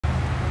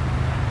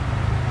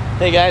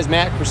Hey guys,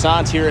 Matt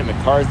Croissant here at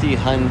McCarthy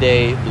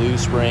Hyundai, Blue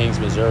Springs,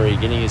 Missouri,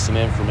 getting you some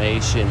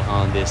information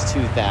on this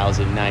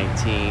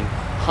 2019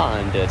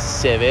 Honda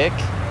Civic.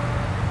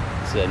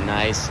 It's a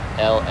nice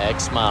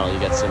LX model. You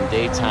got some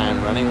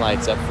daytime running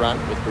lights up front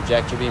with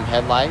projector beam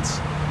headlights,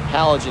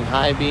 halogen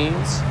high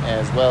beams,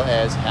 as well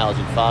as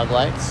halogen fog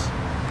lights.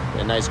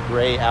 A nice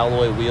gray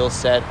alloy wheel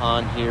set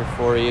on here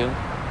for you.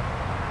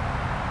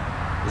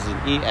 This is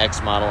an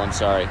EX model,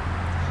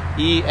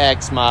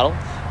 EX model.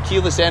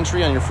 Keyless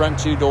entry on your front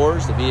two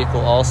doors. The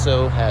vehicle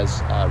also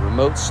has a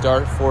remote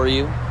start for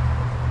you.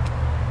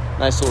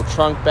 Nice little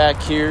trunk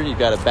back here. You've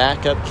got a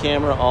backup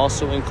camera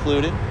also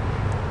included.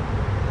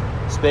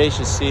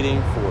 Spacious seating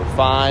for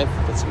 5.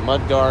 Got some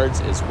mud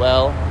guards as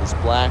well. This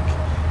black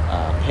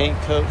paint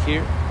coat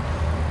here.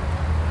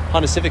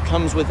 Honda Civic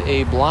comes with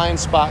a blind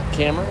spot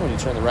camera. When you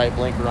turn the right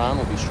blinker on,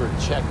 we'll be sure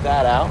to check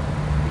that out.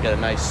 You got a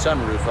nice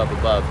sunroof up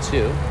above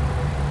too.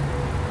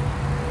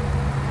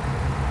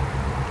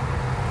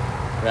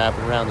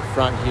 Wrapping around the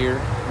front here,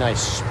 nice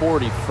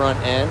sporty front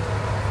end.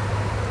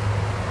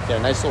 Got a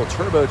nice little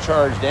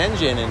turbocharged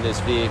engine in this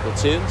vehicle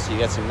too, so you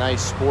got some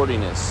nice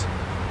sportiness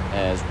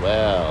as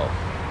well.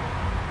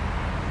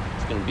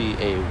 It's going to be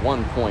a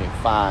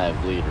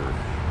 1.5 liter.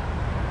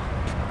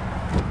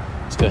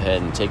 Let's go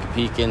ahead and take a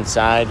peek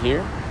inside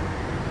here.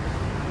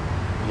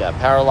 You got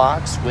power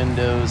locks,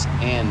 windows,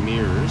 and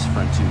mirrors.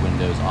 Front two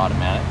windows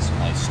automatic, so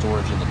nice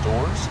storage in the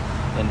doors.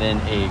 And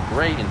then a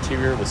gray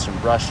interior with some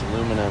brushed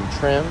aluminum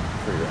trim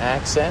for your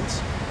accents.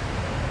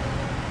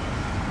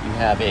 You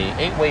have a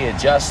 8-way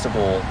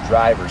adjustable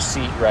driver's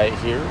seat right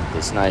here.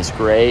 This nice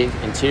gray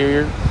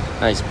interior,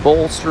 nice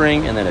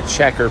bolstering, and then a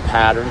checker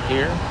pattern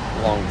here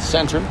along the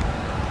center.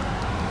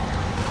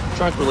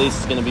 Trunk release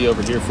is going to be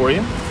over here for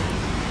you.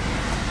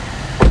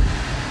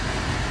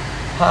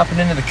 Hopping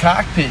into the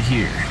cockpit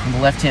here. On the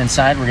left-hand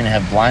side, we're going to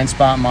have blind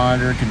spot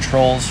monitor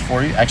controls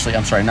for you. Actually,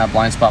 I'm sorry, not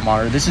blind spot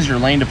monitor. This is your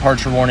lane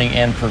departure warning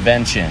and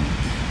prevention.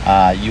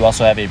 You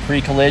also have a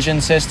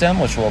pre-collision system,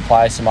 which will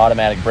apply some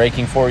automatic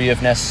braking for you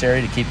if necessary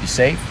to keep you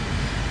safe.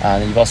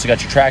 Then you've also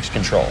got your traction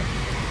control.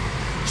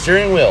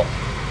 Steering wheel,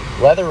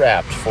 leather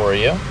wrapped for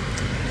you.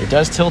 It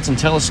does tilt and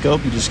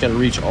telescope. You just got to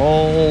reach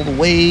all the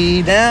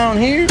way down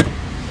here.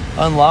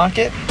 Unlock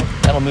it.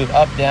 That'll move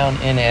up, down,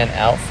 in, and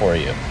out for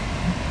you.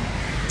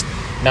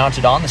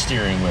 Mounted on the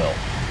steering wheel,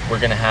 we're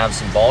going to have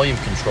some volume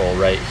control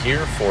right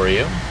here for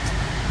you.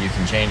 You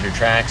can change your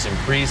tracks and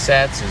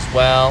presets as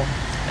well.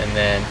 And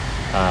then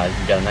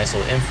you've got a nice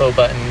little info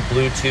button,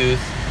 Bluetooth,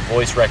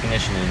 voice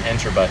recognition, and an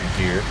enter button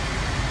here,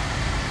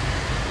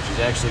 which is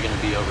actually going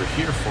to be over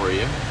here for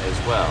you as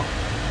well.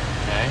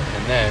 Okay,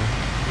 and then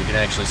you can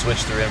actually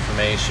switch through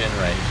information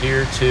right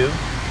here too.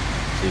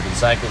 So you can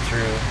cycle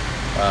through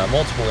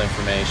multiple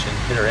information.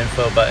 Hit our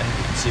info button.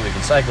 You can see we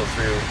can cycle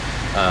through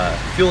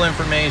fuel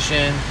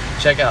information,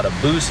 check out a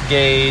boost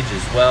gauge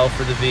as well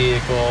for the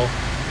vehicle,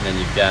 and then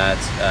you've got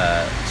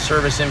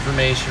service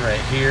information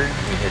right here.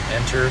 We hit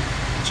enter,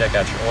 check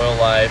out your oil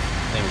life,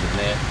 things of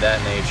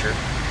that nature.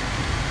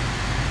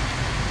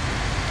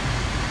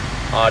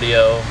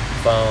 Audio,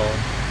 phone,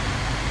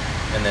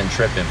 and then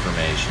trip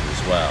information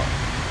as well.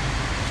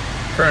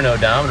 Current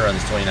odometer on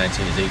this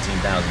 2019 is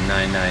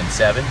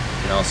 18,997.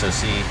 You can also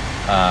see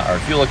our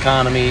fuel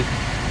economy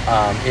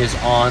is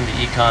on the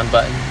Econ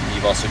button.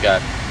 You've also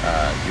got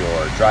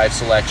your drive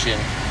selection,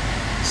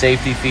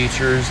 safety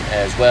features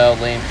as well,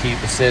 lane keep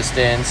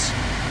assistance,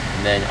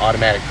 and then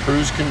automatic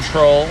cruise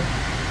control.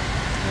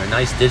 And a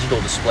nice digital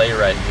display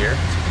right here,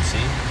 as you can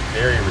see,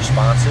 very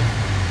responsive.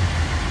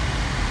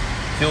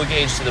 Fuel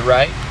gauge to the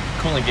right,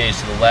 coolant gauge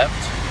to the left,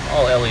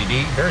 all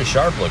LED, very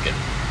sharp looking.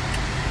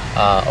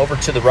 Over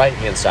to the right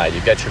hand side,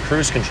 you've got your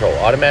cruise control,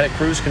 automatic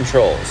cruise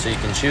control, so you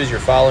can choose your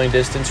following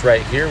distance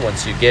right here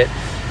once you get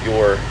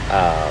your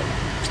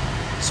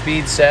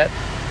speed set.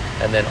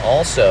 And then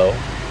also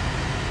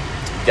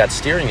you've got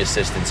steering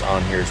assistance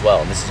on here as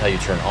well, and this is how you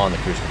turn on the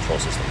cruise control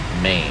system,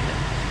 main.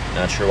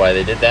 Not sure why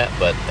they did that,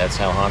 but that's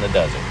how Honda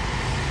does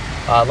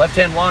it. Left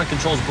hand wand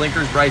controls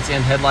blinkers, brights,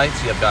 and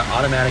headlights. You've got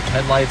automatic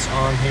headlights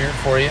on here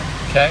for you,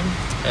 okay?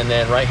 And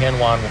then right hand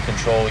wand will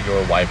control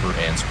your wiper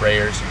and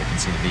sprayers. You can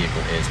see the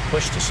vehicle is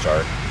push to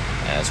start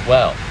as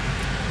well.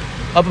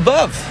 Up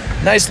above,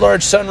 nice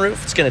large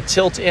sunroof. It's going to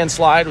tilt and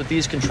slide with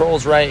these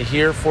controls right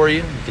here for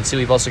you. You can see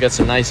we've also got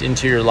some nice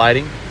interior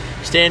lighting.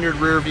 Standard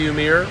rear view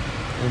mirror.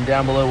 And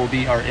down below will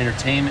be our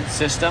entertainment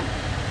system.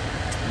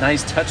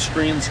 Nice touch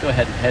screen. Let's go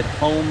ahead and head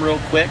home real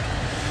quick.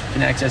 You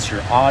can access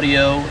your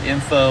audio,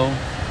 info,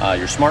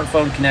 your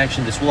smartphone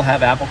connection. This will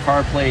have Apple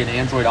CarPlay and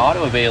Android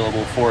Auto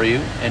available for you,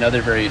 and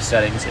other various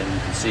settings. And you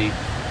can see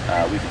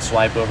we can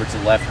swipe over to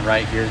the left and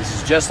right here. This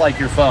is just like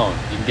your phone.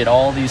 You can get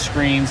all these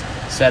screens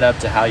set up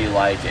to how you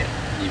like it.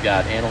 You've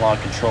got analog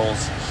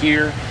controls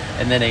here,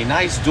 and then a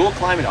nice dual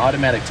climate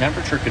automatic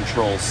temperature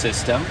control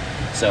system.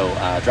 So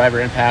driver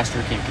and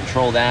passenger can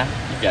control that.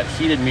 You've got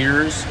heated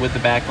mirrors with the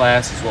back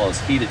glass as well as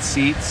heated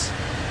seats.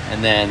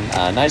 And then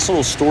a nice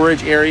little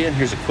storage area. And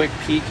here's a quick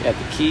peek at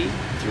the key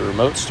with your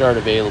remote start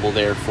available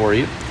there for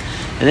you.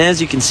 And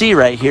as you can see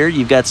right here,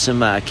 you've got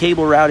some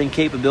cable routing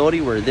capability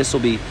where this will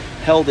be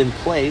held in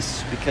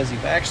place because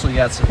you've actually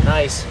got some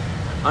nice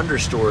under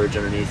storage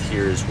underneath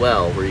here as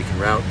well where you can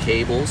route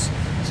cables.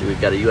 So we've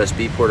got a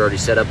USB port already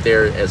set up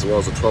there as well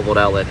as a 12-volt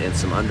outlet and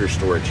some under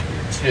storage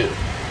here too.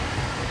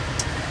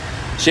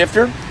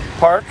 Shifter,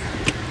 park,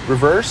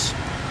 reverse.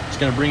 It's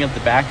going to bring up the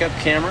backup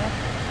camera.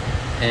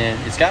 And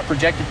it's got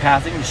projected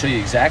pathing to show you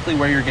exactly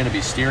where you're going to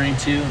be steering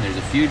to. And there's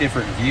a few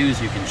different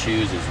views you can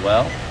choose as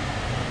well.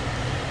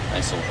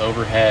 Nice little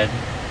overhead,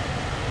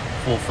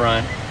 full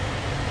front,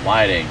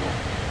 wide angle.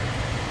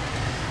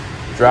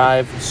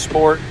 Drive,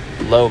 sport,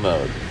 low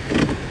mode.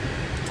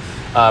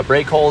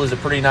 Brake hold is a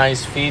pretty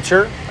nice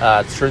feature.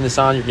 To turn this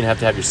on, you're going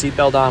to have your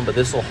seatbelt on, but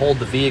this will hold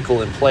the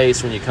vehicle in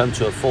place when you come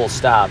to a full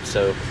stop,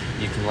 so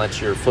you can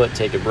let your foot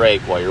take a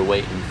break while you're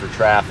waiting for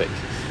traffic.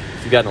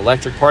 You've got an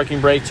electric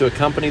parking brake to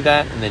accompany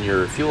that, and then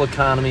your fuel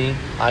economy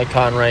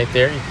icon right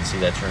there. You can see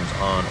that turns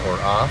on or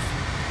off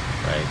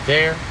right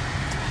there.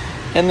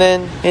 And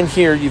then in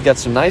here, you've got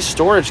some nice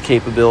storage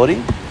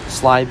capability.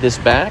 Slide this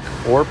back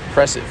or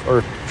press it,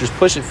 or just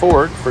push it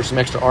forward for some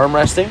extra arm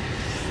resting.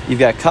 You've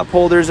got cup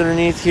holders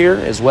underneath here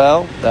as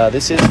well.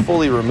 This is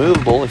fully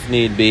removable if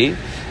need be,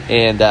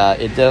 and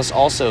it does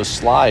also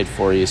slide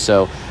for you.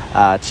 So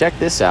check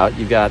this out.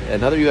 You've got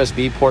another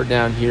USB port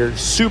down here,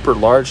 super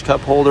large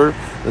cup holder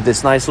with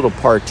this nice little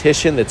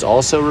partition that's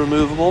also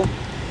removable.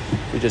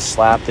 We just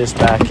slap this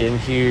back in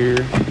here.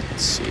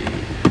 Let's see.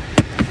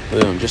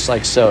 Boom, just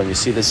like so. And you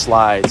see this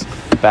slides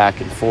back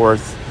and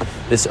forth.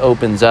 This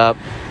opens up.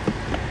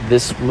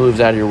 This moves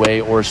out of your way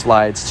or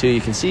slides too.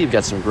 You can see you've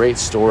got some great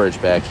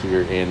storage back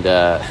here, and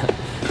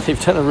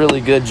they've done a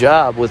really good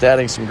job with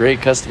adding some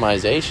great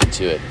customization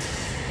to it.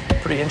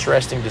 Pretty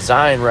interesting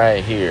design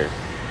right here.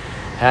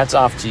 Hats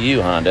off to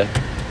you, Honda.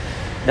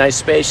 Nice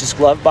spacious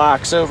glove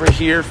box over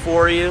here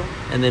for you.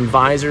 And then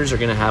visors are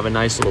going to have a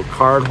nice little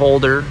card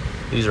holder.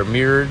 These are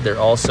mirrored. They're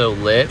also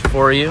lit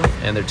for you,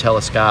 and they're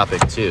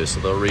telescopic too,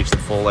 so they'll reach the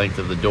full length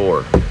of the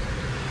door.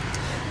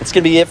 That's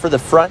going to be it for the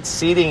front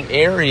seating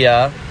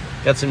area.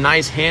 Got some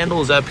nice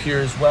handles up here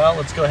as well.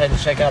 Let's go ahead and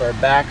check out our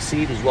back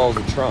seat as well as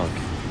the trunk.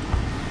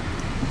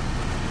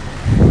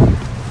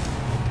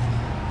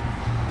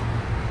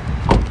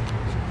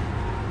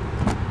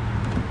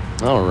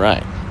 All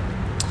right.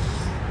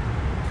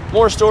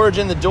 More storage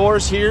in the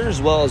doors here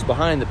as well as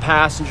behind the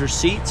passenger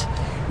seat.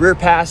 Rear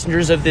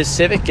passengers of this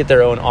Civic get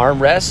their own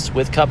armrests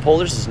with cup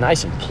holders. It's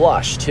nice and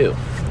plush too.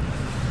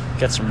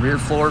 Got some rear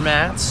floor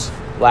mats,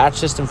 latch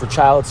system for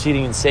child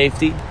seating and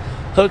safety.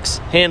 Hooks,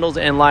 handles,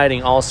 and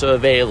lighting also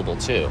available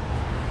too.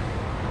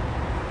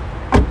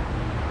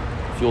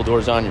 Fuel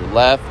doors on your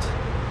left.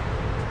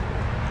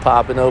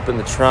 Popping open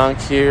the trunk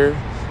here.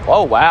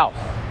 Oh wow,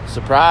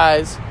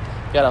 surprise.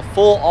 Got a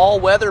full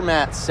all-weather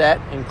mat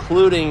set,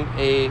 including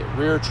a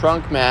rear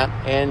trunk mat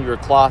and your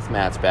cloth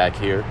mats back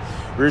here.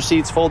 Rear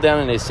seats fold down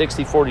in a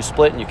 60-40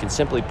 split, and you can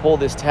simply pull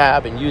this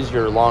tab and use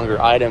your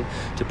longer item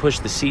to push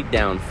the seat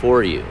down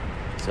for you.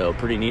 So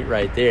pretty neat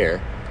right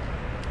there.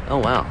 Oh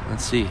wow,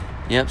 let's see.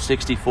 Yep,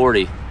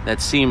 60-40.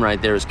 That seam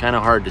right there is kind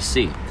of hard to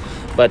see.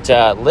 But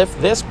lift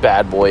this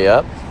bad boy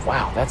up.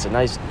 Wow, that's a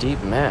nice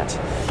deep mat.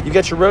 You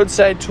got your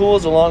roadside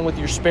tools along with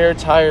your spare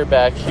tire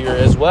back here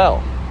as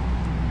well.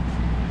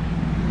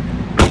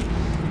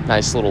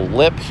 Nice little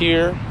lip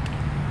here.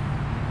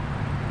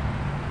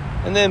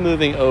 And then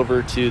moving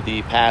over to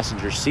the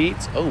passenger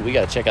seats. Oh, we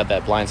got to check out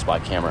that blind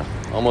spot camera.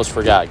 Almost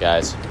forgot,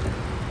 guys.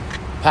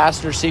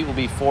 Passenger seat will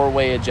be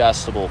four-way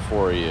adjustable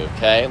for you,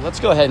 okay? Let's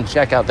go ahead and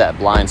check out that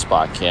blind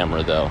spot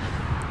camera, though.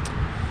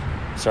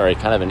 Sorry,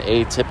 kind of an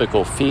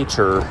atypical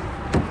feature.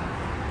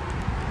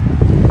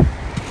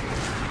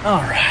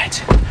 All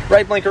right.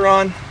 Right blinker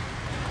on.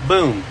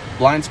 Boom.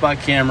 Blind spot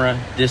camera,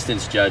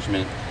 distance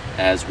judgment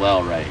as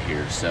well right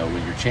here. So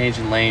when you're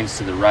changing lanes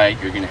to the right,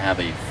 you're going to have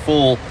a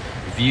full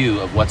view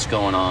of what's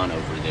going on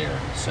over there.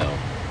 So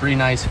pretty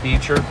nice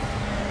feature.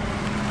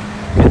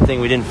 Good thing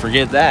we didn't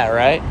forget that,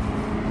 right?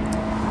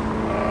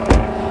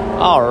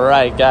 All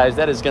right, guys,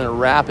 that is going to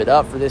wrap it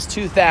up for this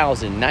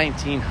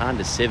 2019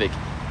 Honda Civic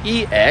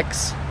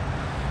EX.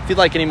 If you'd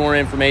like any more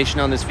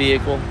information on this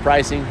vehicle,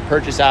 pricing,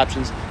 purchase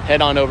options,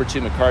 head on over to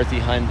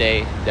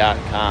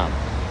McCarthyHyundai.com.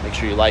 Make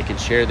sure you like and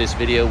share this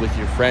video with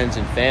your friends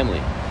and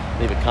family.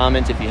 Leave a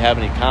comment if you have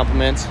any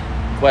compliments,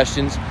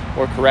 questions,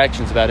 or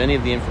corrections about any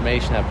of the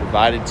information I've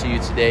provided to you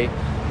today.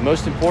 And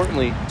most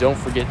importantly, don't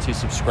forget to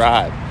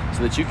subscribe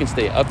so that you can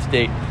stay up to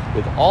date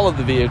with all of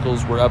the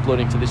vehicles we're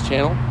uploading to this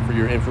channel for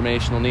your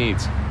informational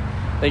needs.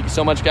 Thank you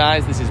so much,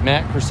 guys. This is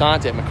Matt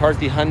Croissant at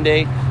McCarthy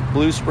Hyundai,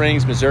 Blue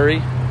Springs, Missouri.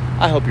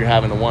 I hope you're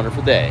having a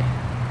wonderful day.